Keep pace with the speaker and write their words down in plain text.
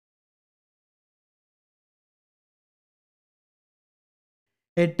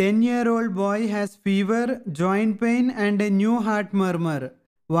A 10-year-old boy has fever, joint pain, and a new heart murmur.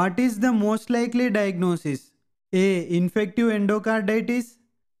 What is the most likely diagnosis? A. Infective endocarditis.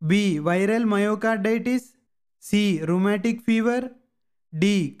 B. Viral myocarditis. C. Rheumatic fever.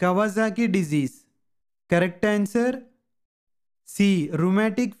 D. Kawasaki disease. Correct answer C.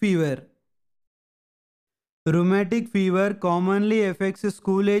 Rheumatic fever. Rheumatic fever commonly affects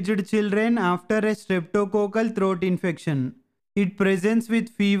school-aged children after a streptococcal throat infection. It presents with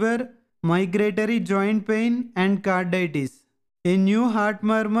fever, migratory joint pain, and carditis. A new heart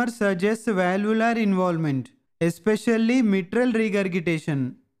murmur suggests valvular involvement, especially mitral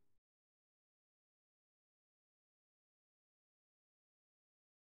regurgitation.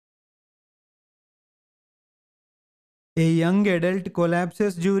 A young adult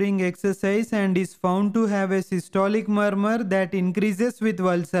collapses during exercise and is found to have a systolic murmur that increases with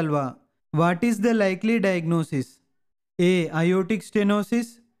Valsalva. What is the likely diagnosis? A. Aortic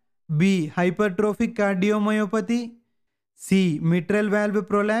stenosis. B. Hypertrophic cardiomyopathy. C. Mitral valve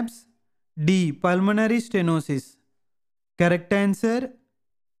prolapse. D. Pulmonary stenosis. Correct answer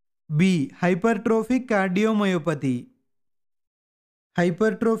B. Hypertrophic cardiomyopathy.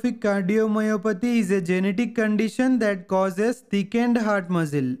 Hypertrophic cardiomyopathy is a genetic condition that causes thickened heart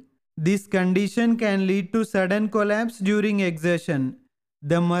muscle. This condition can lead to sudden collapse during exertion.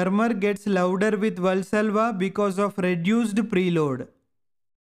 The murmur gets louder with Valsalva because of reduced preload.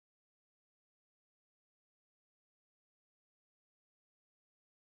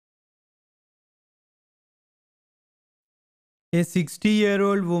 A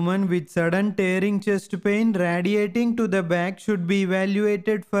 60-year-old woman with sudden tearing chest pain radiating to the back should be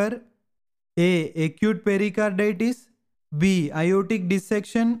evaluated for A. Acute pericarditis. B. Aortic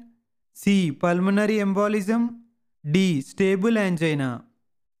dissection. C. Pulmonary embolism. D. Stable angina.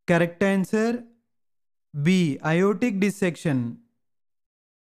 Correct answer B. Aortic dissection.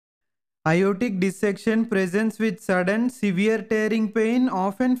 Aortic dissection presents with sudden severe tearing pain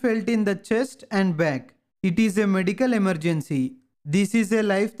often felt in the chest and back. It is a medical emergency. This is a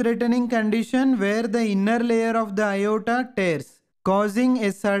life-threatening condition where the inner layer of the aorta tears, causing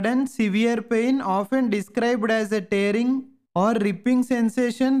a sudden severe pain often described as a tearing or ripping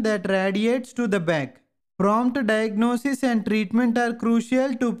sensation that radiates to the back. Prompt diagnosis and treatment are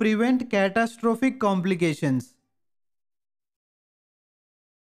crucial to prevent catastrophic complications.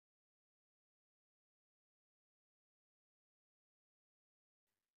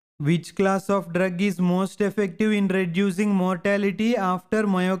 Which class of drug is most effective in reducing mortality after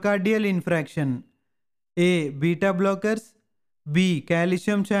myocardial infarction? A. Beta blockers. B.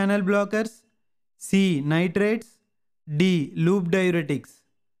 Calcium channel blockers. C. Nitrates. D. Loop diuretics.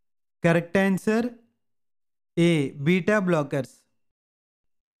 Correct answer A. Beta blockers.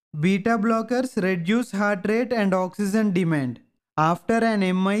 Beta blockers reduce heart rate and oxygen demand. After an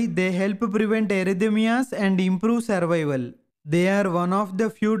MI, they help prevent arrhythmias and improve survival. They are one of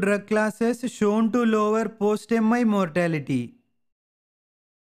the few drug classes shown to lower post-MI mortality.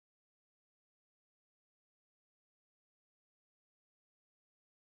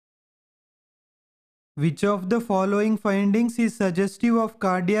 Which of the following findings is suggestive of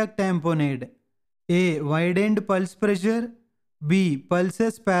cardiac tamponade? A. Widened pulse pressure. B.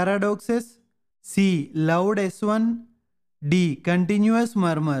 Pulses paradoxes. C. Loud S1. D. Continuous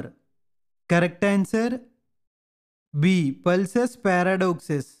murmur. Correct answer B. Pulses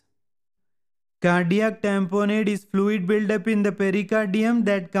paradoxes. Cardiac tamponade is fluid buildup in the pericardium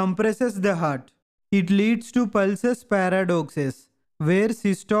that compresses the heart. It leads to pulses paradoxes, where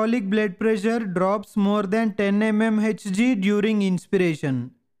systolic blood pressure drops more than 10 mmHg during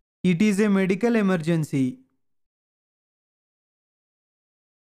inspiration. It is a medical emergency.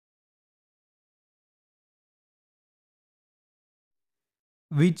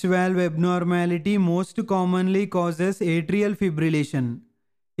 Which valve abnormality most commonly causes atrial fibrillation?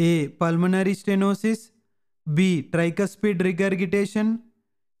 A. Pulmonary stenosis. B. Tricuspid regurgitation.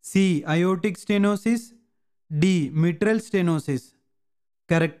 C. Aortic stenosis. D. Mitral stenosis.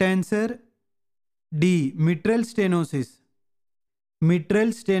 Correct answer D. Mitral stenosis. Mitral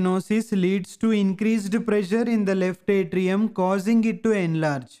stenosis leads to increased pressure in the left atrium, causing it to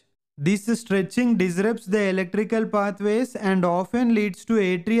enlarge. This stretching disrupts the electrical pathways and often leads to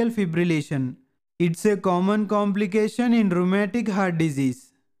atrial fibrillation. It's a common complication in rheumatic heart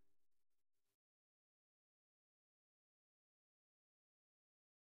disease.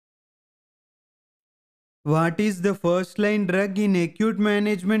 What is the first line drug in acute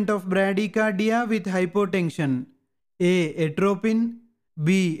management of bradycardia with hypotension? A. Atropine.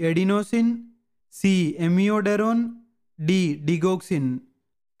 B. Adenosine. C. Amiodarone. D. Digoxin.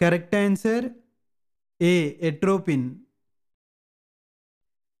 Correct answer A. Atropine.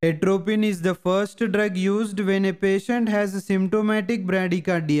 Atropine is the first drug used when a patient has symptomatic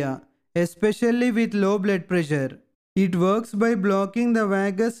bradycardia, especially with low blood pressure. It works by blocking the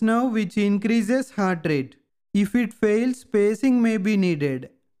vagus nerve, which increases heart rate. If it fails, pacing may be needed.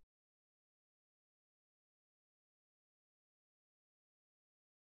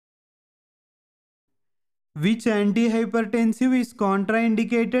 Which antihypertensive is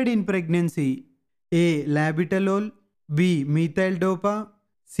contraindicated in pregnancy? A. Labetalol, B. Methyldopa,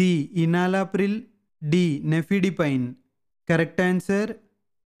 C. Enalapril, D. Nifedipine. Correct answer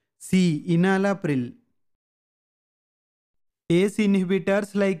C. Enalapril. ACE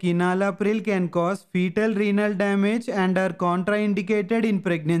inhibitors like enalapril can cause fetal renal damage and are contraindicated in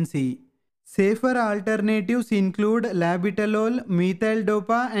pregnancy. Safer alternatives include labetalol,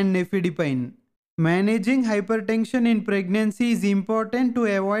 methyldopa, and nifedipine. Managing hypertension in pregnancy is important to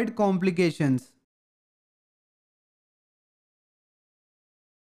avoid complications.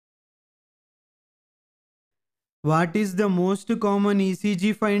 What is the most common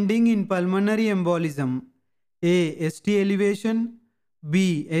ECG finding in pulmonary embolism? A. ST elevation,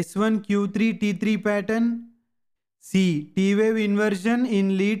 B. S1Q3T3 pattern, C. T-wave inversion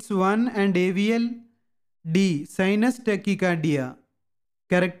in leads 1 and AVL, D. Sinus tachycardia.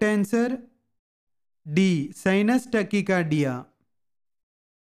 Correct answer D. Sinus tachycardia.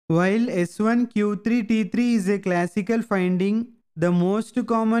 While S1Q3T3 is a classical finding, the most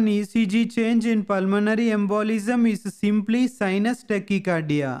common ECG change in pulmonary embolism is simply sinus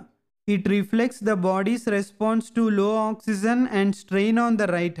tachycardia. It reflects the body's response to low oxygen and strain on the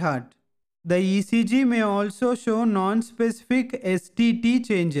right heart. The ECG may also show non-specific STT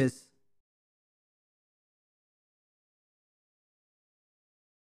changes.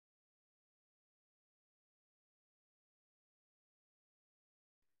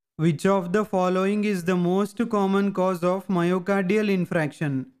 Which of the following is the most common cause of myocardial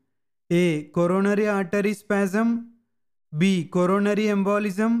infarction? A. Coronary artery spasm, B. Coronary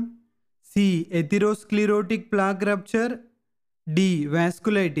embolism, C. Atherosclerotic plaque rupture, D.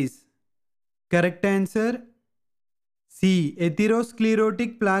 Vasculitis. Correct answer C.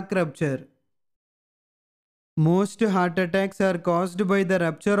 Atherosclerotic plaque rupture. Most heart attacks are caused by the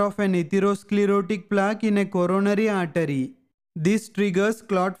rupture of an atherosclerotic plaque in a coronary artery. This triggers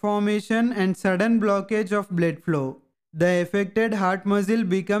clot formation and sudden blockage of blood flow. The affected heart muscle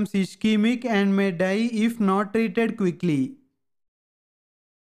becomes ischemic and may die if not treated quickly.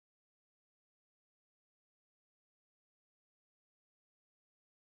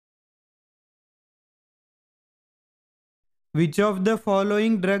 Which of the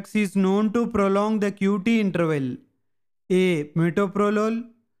following drugs is known to prolong the QT interval? A. Metoprolol,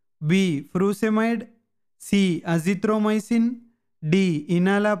 B. Furosemide, C. Azithromycin, D.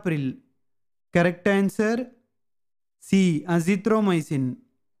 Enalapril. Correct answer C. Azithromycin.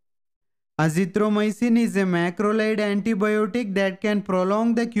 Azithromycin is a macrolide antibiotic that can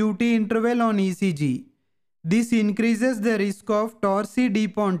prolong the QT interval on ECG. This increases the risk of torsi de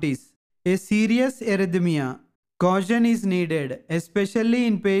pontis, a serious arrhythmia. Caution is needed, especially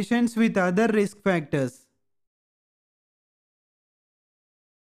in patients with other risk factors.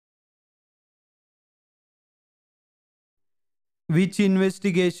 Which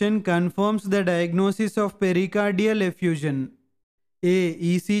investigation confirms the diagnosis of pericardial effusion? A.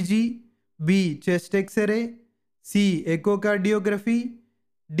 ECG, B. Chest X-ray, C. Echocardiography,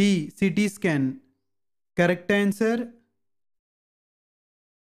 D. CT scan. Correct answer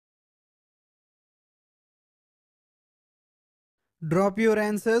Drop your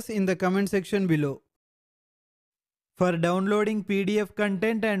answers in the comment section below. For downloading PDF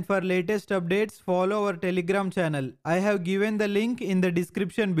content and for latest updates, follow our Telegram channel. I have given the link in the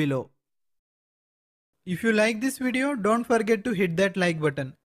description below. If you like this video, don't forget to hit that like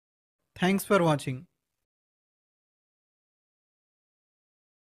button. Thanks for watching.